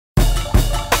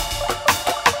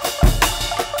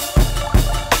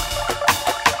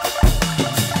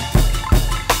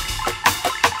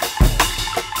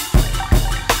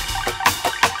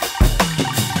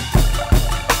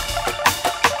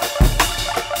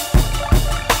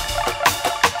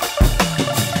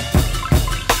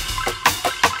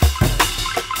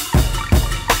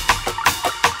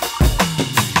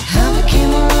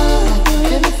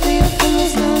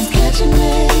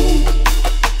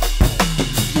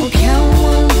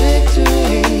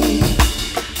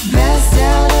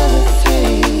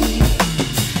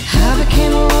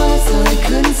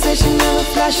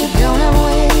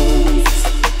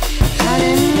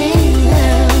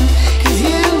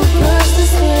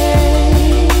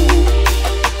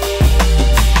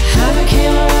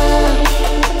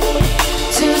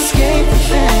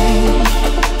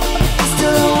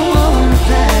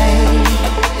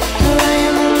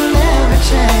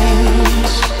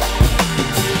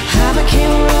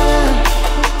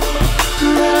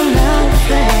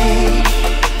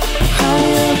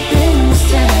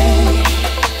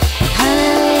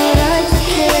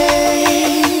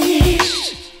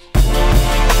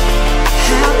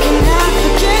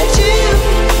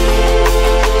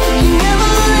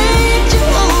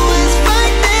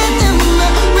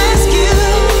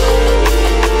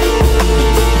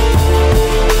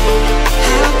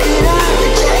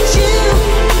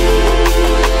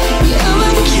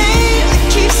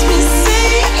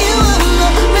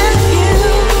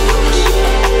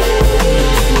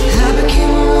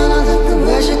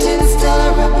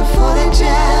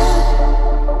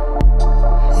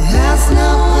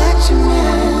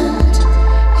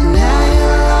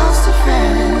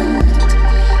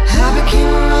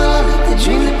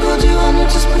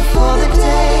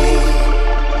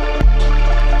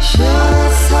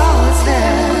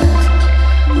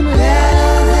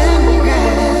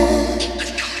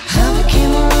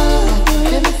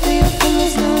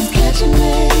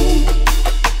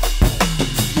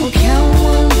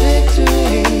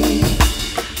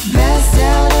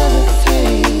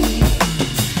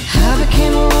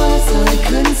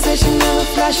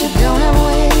flash, you don't have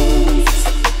wings.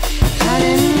 I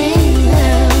didn't need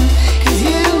them, 'cause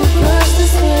you burst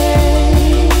this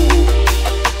way.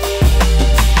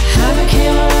 I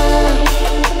became a runner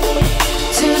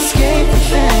to escape the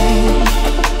fame.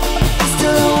 I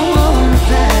still don't wanna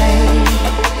play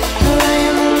the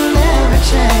lion that never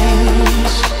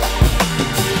changed.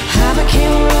 I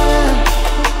became a runner,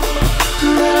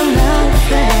 but I'm not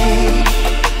afraid.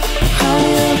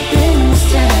 Hurry up and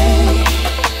stay.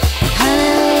 I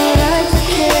never liked the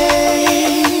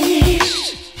cage.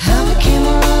 I became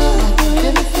a runner, like a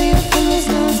river through your fingers,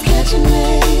 no one's catching me.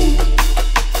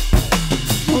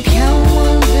 We'll count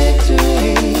one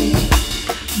victory,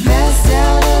 best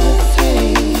out of the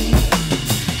three.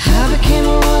 I became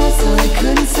a runner, so they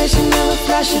couldn't say she never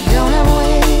flash, you don't have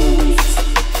wings.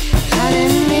 I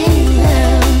didn't need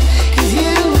them, 'cause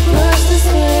you burst this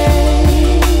way.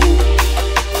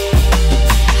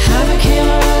 I became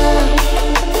a runner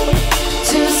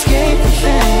to escape the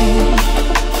fame.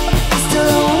 I still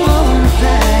don't wanna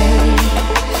play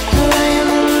the lion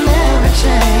that never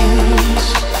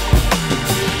changed.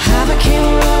 I became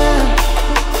a runner,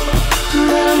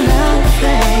 but I'm not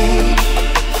afraid.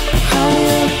 Hurry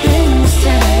up and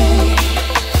stay.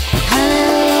 I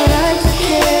never liked the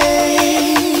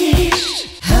cage.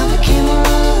 I became a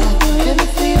runner, like a river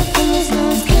through your fingers, no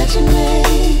one's catching me.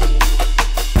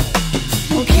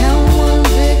 We'll count one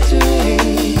victory,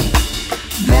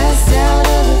 best out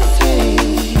of the three.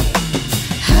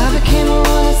 I became a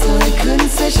runner, so they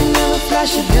couldn't say she never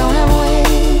flash, you don't have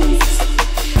wings.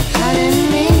 I didn't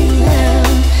need them,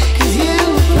 'cause you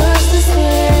burst this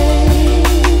way.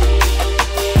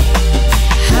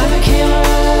 I became a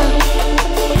runner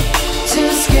to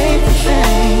escape the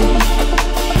fame.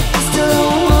 I still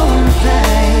don't wanna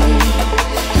play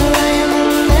the lion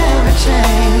that never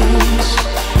changed.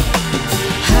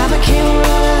 I became a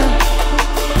runner,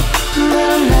 but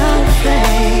I'm not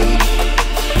afraid.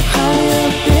 Hurry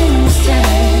up and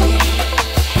stay.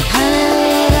 I never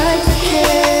liked the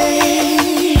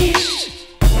cage.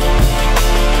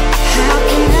 How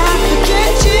can I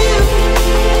forget you?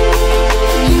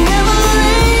 You never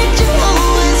left, you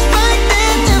always right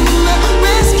there to my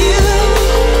rescue.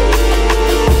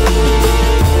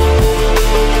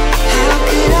 How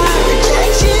could I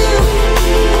reject you?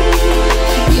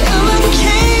 You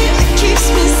overcame, it keeps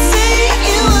me safe,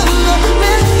 you are my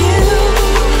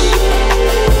refuge.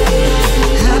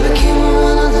 I became a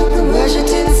runner, like the words you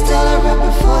didn't stutter right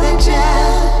before they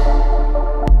jab.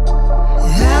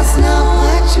 That's not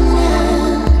what you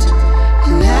meant,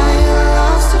 and now you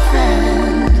lost a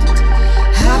friend.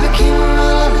 I became a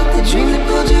runner, like the dream that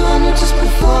pulled you under just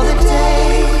before the day.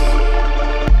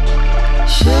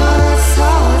 Sure, that's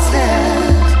all that's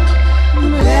left,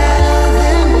 better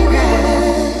than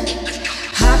regret.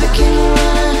 I became a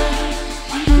runner,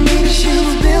 maybe she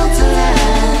was built to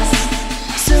last,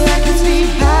 so I can speed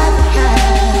by the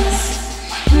past,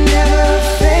 never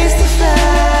face the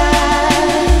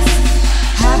facts.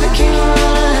 I became a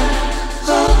runner,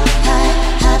 oh,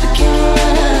 I became a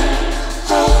runner,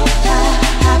 oh,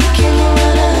 I became a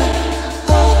runner,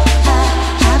 oh,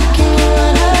 I became a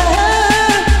runner,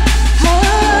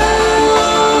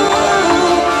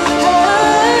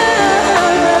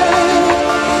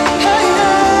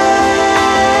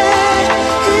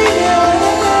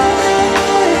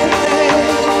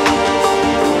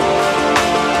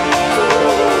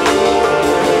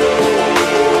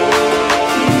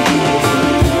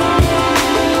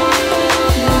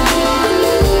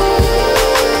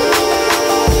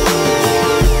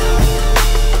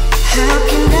 How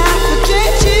can I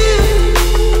forget you?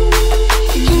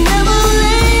 You never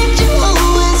left, you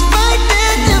always right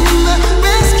there to my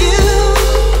rescue.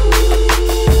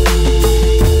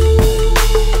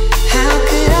 How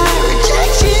could I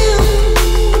reject you?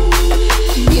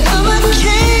 You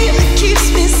overcame, it keeps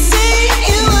me safe,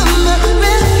 you are my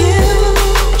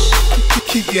refuge.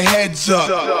 Keep your heads up.